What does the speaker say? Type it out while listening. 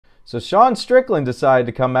So Sean Strickland decided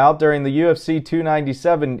to come out during the UFC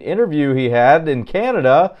 297 interview he had in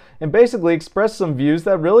Canada and basically express some views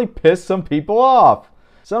that really pissed some people off.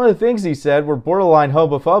 Some of the things he said were borderline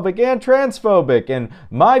homophobic and transphobic, and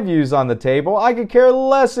my views on the table: I could care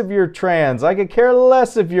less if you're trans, I could care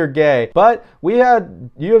less if you're gay. But we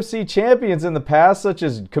had UFC champions in the past, such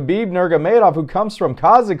as Khabib Nurmagomedov, who comes from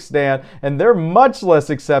Kazakhstan, and they're much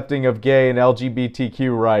less accepting of gay and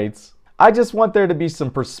LGBTQ rights. I just want there to be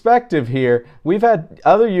some perspective here. We've had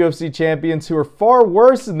other UFC champions who are far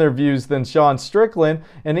worse in their views than Sean Strickland,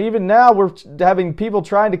 and even now we're having people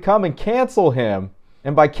trying to come and cancel him.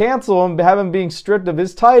 And by cancel him, have him being stripped of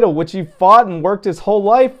his title, which he fought and worked his whole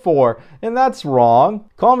life for. And that's wrong.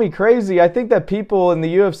 Call me crazy. I think that people in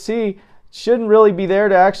the UFC shouldn't really be there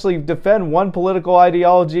to actually defend one political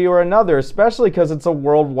ideology or another, especially because it's a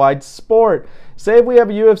worldwide sport. Say if we have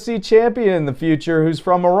a UFC champion in the future who's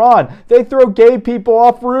from Iran, they throw gay people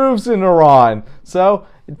off roofs in Iran. So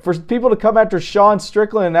for people to come after Sean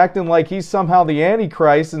Strickland and acting like he's somehow the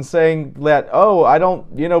Antichrist and saying that, oh, I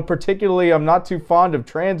don't, particularly I'm not too fond of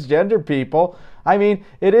transgender people. I mean,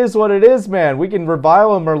 it is what it is, man. We can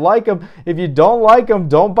revile him or like him. If you don't like him,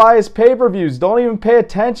 don't buy his pay-per-views. Don't even pay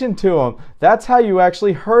attention to him. That's how you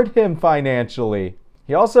actually hurt him financially.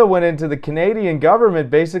 He also went into the Canadian government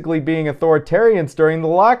basically being authoritarians during the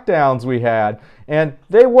lockdowns we had. And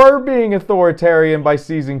they were being authoritarian by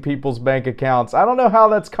seizing people's bank accounts. I don't know how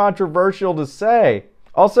that's controversial to say.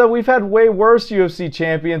 Also, we've had way worse UFC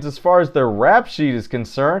champions as far as their rap sheet is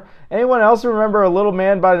concerned. Anyone else remember a little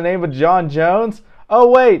man by the name of John Jones? Oh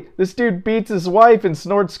wait, this dude beats his wife and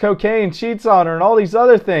snorts cocaine, cheats on her, and all these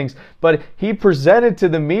other things. But he presented to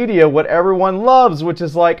the media what everyone loves, which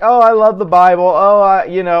is like, oh, I love the Bible. Oh,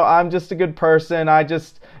 I'm just a good person. I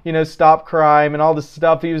just, stop crime and all this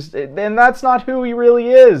stuff. And that's not who he really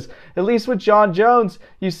is. At least with John Jones,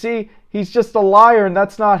 you see, he's just a liar, and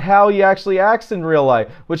that's not how he actually acts in real life.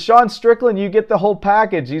 With Sean Strickland, you get the whole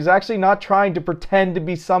package. He's actually not trying to pretend to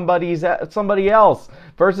be somebody else,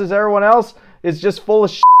 versus everyone else is just full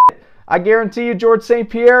of shit. I guarantee you George St.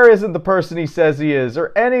 Pierre isn't the person he says he is,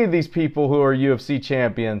 or any of these people who are UFC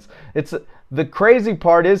champions. The crazy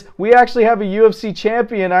part is we actually have a UFC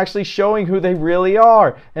champion actually showing who they really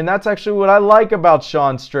are. And that's actually what I like about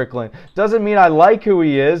Sean Strickland. Doesn't mean I like who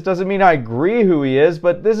he is, doesn't mean I agree who he is,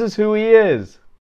 but this is who he is.